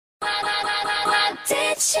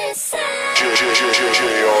she say?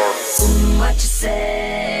 What you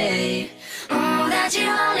say? Oh, that you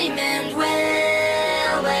only meant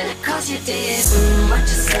well, well, cause you did. What you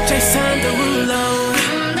say? Derulo.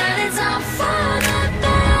 That it's all for the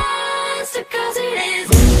best, cause it is.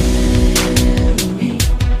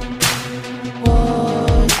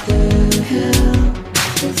 What the hell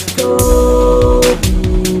is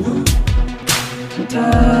going on?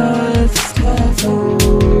 Dust has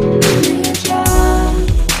only a job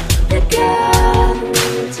again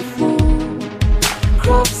to fall.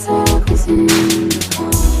 Crop circles in the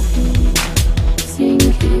coffee,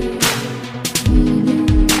 sinking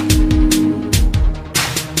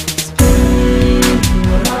spinning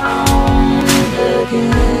around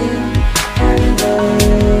again, and the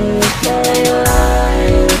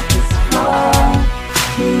daylight is far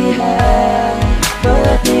behind,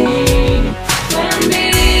 but me.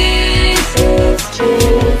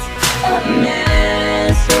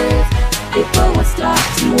 People would stop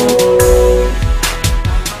to hold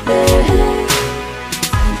their hands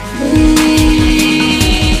and flee.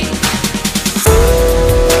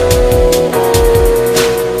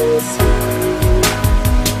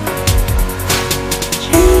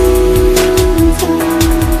 Chains are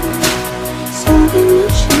stuck in your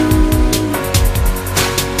shoes.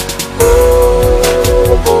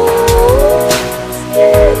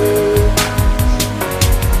 Scary.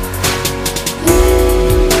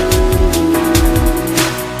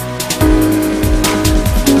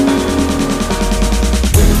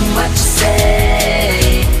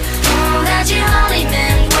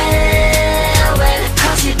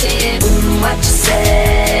 What you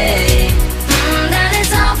say? That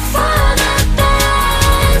is all for the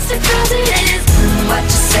best, because it is. What you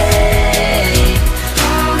say?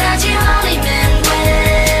 That you only meant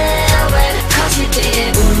well, well, cause you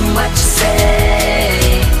did. What you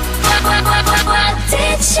say? What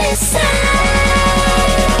did she say?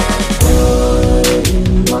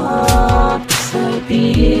 Marks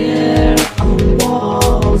appear on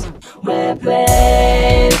walls where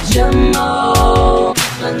pleasure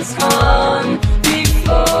moments come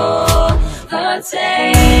before the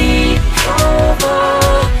takeover,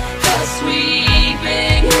 the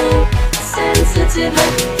sweeping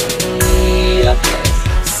sensitivity of this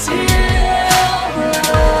silver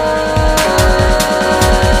light.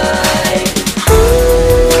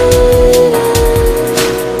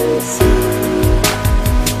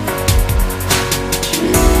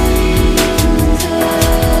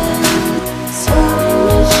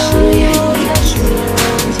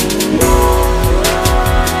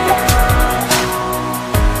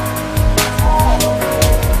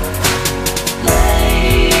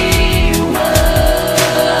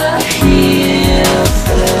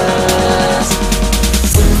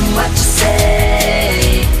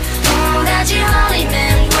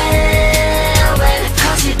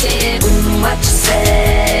 What you say?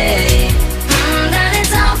 That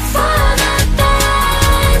it's all for the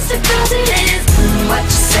best, because it is. What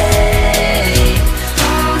you say?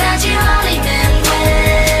 That you only meant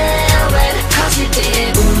well, well, cause you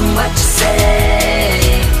did. What you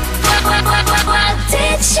say? What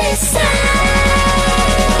did she say?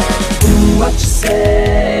 What you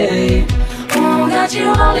say? That you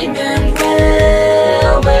only meant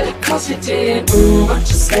well, well, cause you did. What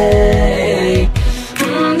you say?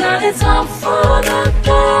 That it's all for the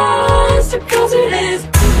best, because it is.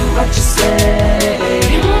 What you say?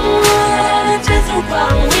 That is the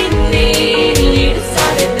one we need. You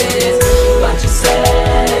decided this. What you say?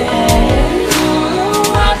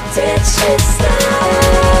 What did she say?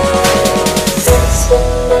 Since the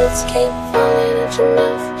notes keep falling at your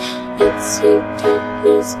mouth, it's you don't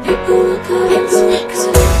newspaper accounts, cause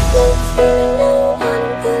you don't feel no one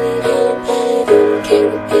believe you. You can't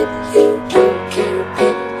repeat, you don't care a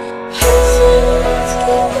bit.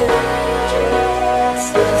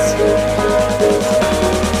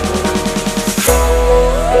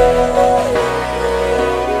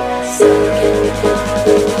 Sinking